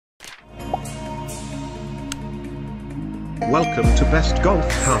Welcome to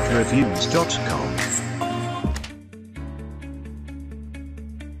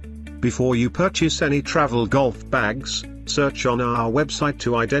bestgolfcartreviews.com. Before you purchase any travel golf bags, search on our website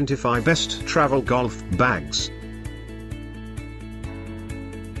to identify best travel golf bags.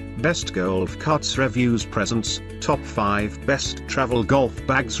 Best Golf Carts Reviews presents Top 5 Best Travel Golf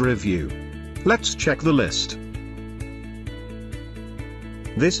Bags Review. Let's check the list.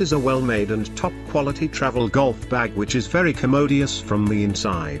 This is a well-made and top-quality travel golf bag which is very commodious from the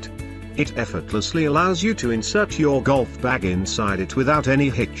inside. It effortlessly allows you to insert your golf bag inside it without any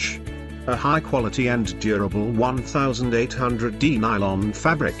hitch. A high-quality and durable 1800D nylon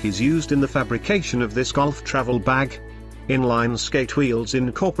fabric is used in the fabrication of this golf travel bag. Inline skate wheels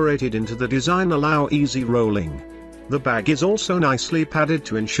incorporated into the design allow easy rolling. The bag is also nicely padded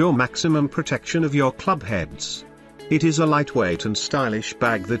to ensure maximum protection of your club heads. It is a lightweight and stylish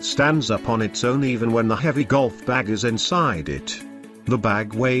bag that stands up on its own even when the heavy golf bag is inside it. The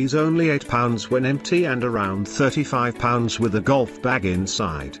bag weighs only 8 pounds when empty and around 35 pounds with a golf bag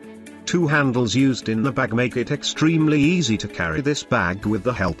inside. Two handles used in the bag make it extremely easy to carry this bag with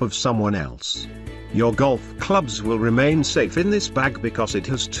the help of someone else. Your golf clubs will remain safe in this bag because it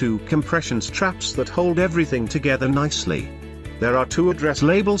has two compression straps that hold everything together nicely. There are two address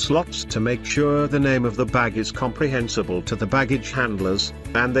label slots to make sure the name of the bag is comprehensible to the baggage handlers,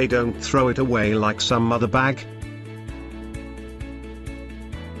 and they don't throw it away like some other bag.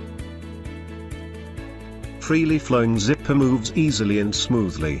 Freely flowing zipper moves easily and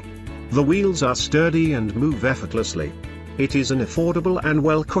smoothly. The wheels are sturdy and move effortlessly. It is an affordable and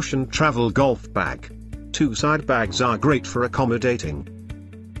well-cushioned travel golf bag. Two side bags are great for accommodating.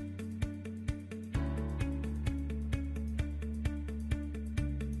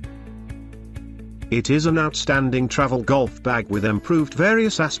 It is an outstanding travel golf bag with improved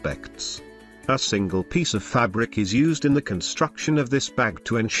various aspects. A single piece of fabric is used in the construction of this bag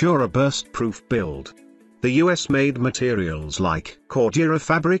to ensure a burst-proof build. The US-made materials like Cordura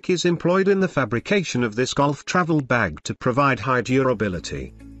fabric is employed in the fabrication of this golf travel bag to provide high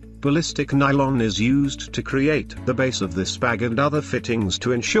durability. Ballistic nylon is used to create the base of this bag and other fittings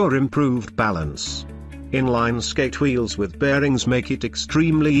to ensure improved balance. Inline skate wheels with bearings make it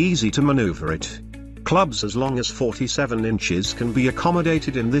extremely easy to maneuver it. Clubs as long as 47 inches can be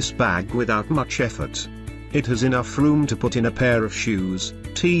accommodated in this bag without much effort. It has enough room to put in a pair of shoes,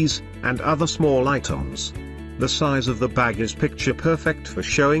 tees, and other small items. The size of the bag is picture perfect for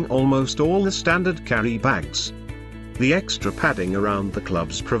showing almost all the standard carry bags. The extra padding around the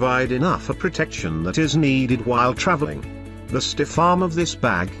clubs provide enough of protection that is needed while traveling. The stiff arm of this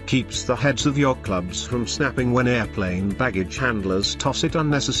bag keeps the heads of your clubs from snapping when airplane baggage handlers toss it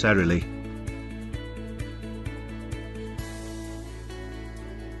unnecessarily.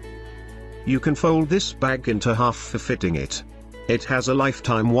 You can fold this bag into half for fitting it. It has a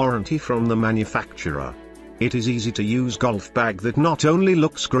lifetime warranty from the manufacturer. It is easy to use golf bag that not only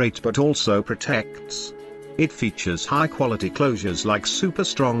looks great but also protects. It features high quality closures like super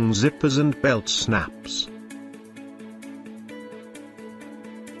strong zippers and belt snaps.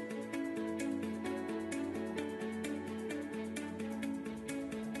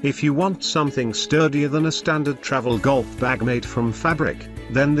 If you want something sturdier than a standard travel golf bag made from fabric,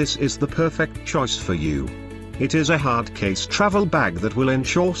 then this is the perfect choice for you. It is a hard case travel bag that will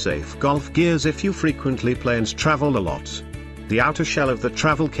ensure safe golf gears if you frequently play and travel a lot. The outer shell of the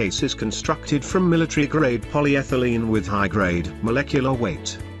travel case is constructed from military-grade polyethylene with high-grade molecular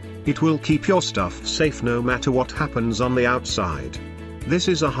weight. It will keep your stuff safe no matter what happens on the outside. This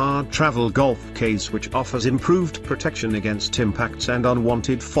is a hard travel golf case which offers improved protection against impacts and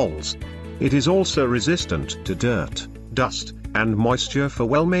unwanted falls. It is also resistant to dirt, dust, and moisture for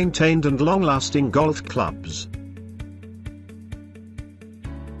well-maintained and long-lasting golf clubs.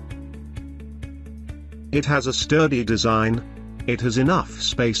 It has a sturdy design. It has enough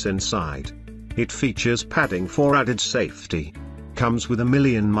space inside. It features padding for added safety. Comes with a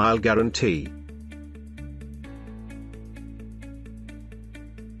 1,000,000-mile guarantee.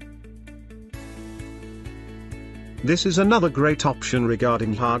 This is another great option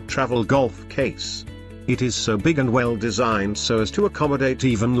regarding hard travel golf case. It is so big and well designed so as to accommodate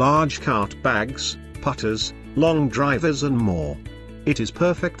even large cart bags, putters, long drivers and more. It is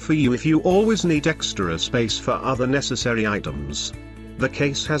perfect for you if you always need extra space for other necessary items. The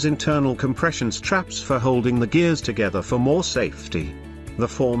case has internal compression straps for holding the gears together for more safety. The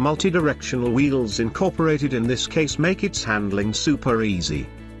 4 multi-directional wheels incorporated in this case make its handling super easy.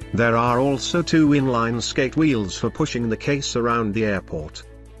 There are also 2 inline skate wheels for pushing the case around the airport.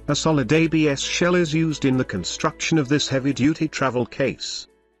 A solid ABS shell is used in the construction of this heavy-duty travel case.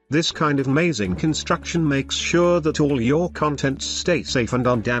 This kind of amazing construction makes sure that all your contents stay safe and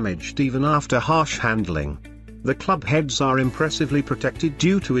undamaged even after harsh handling. The club heads are impressively protected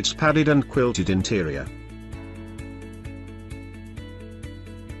due to its padded and quilted interior.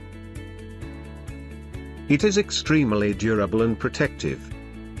 It is extremely durable and protective.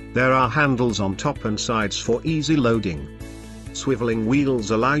 There are handles on top and sides for easy loading. Swiveling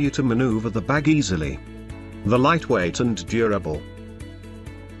wheels allow you to maneuver the bag easily. The lightweight and durable.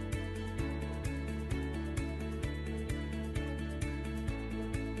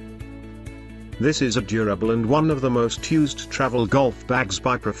 This is a durable and one of the most used travel golf bags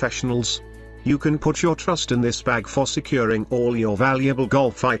by professionals. You can put your trust in this bag for securing all your valuable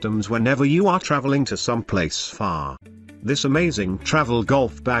golf items whenever you are traveling to someplace far. This amazing travel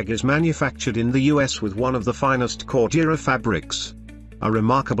golf bag is manufactured in the US with one of the finest Cordura fabrics. A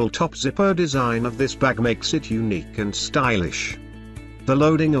remarkable top zipper design of this bag makes it unique and stylish. The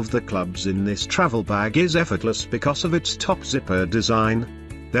loading of the clubs in this travel bag is effortless because of its top zipper design.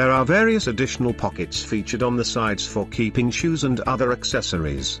 There are various additional pockets featured on the sides for keeping shoes and other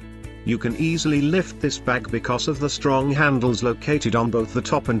accessories. You can easily lift this bag because of the strong handles located on both the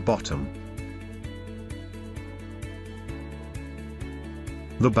top and bottom.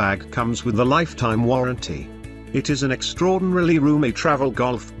 The bag comes with a lifetime warranty. It is an extraordinarily roomy travel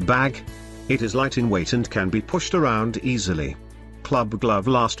golf bag. It is light in weight and can be pushed around easily. Club Glove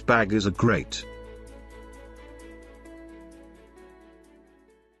Last bag is a great.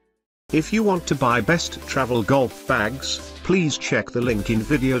 If you want to buy best travel golf bags, please check the link in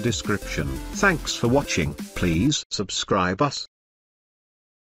video description. Thanks for watching. Please subscribe us.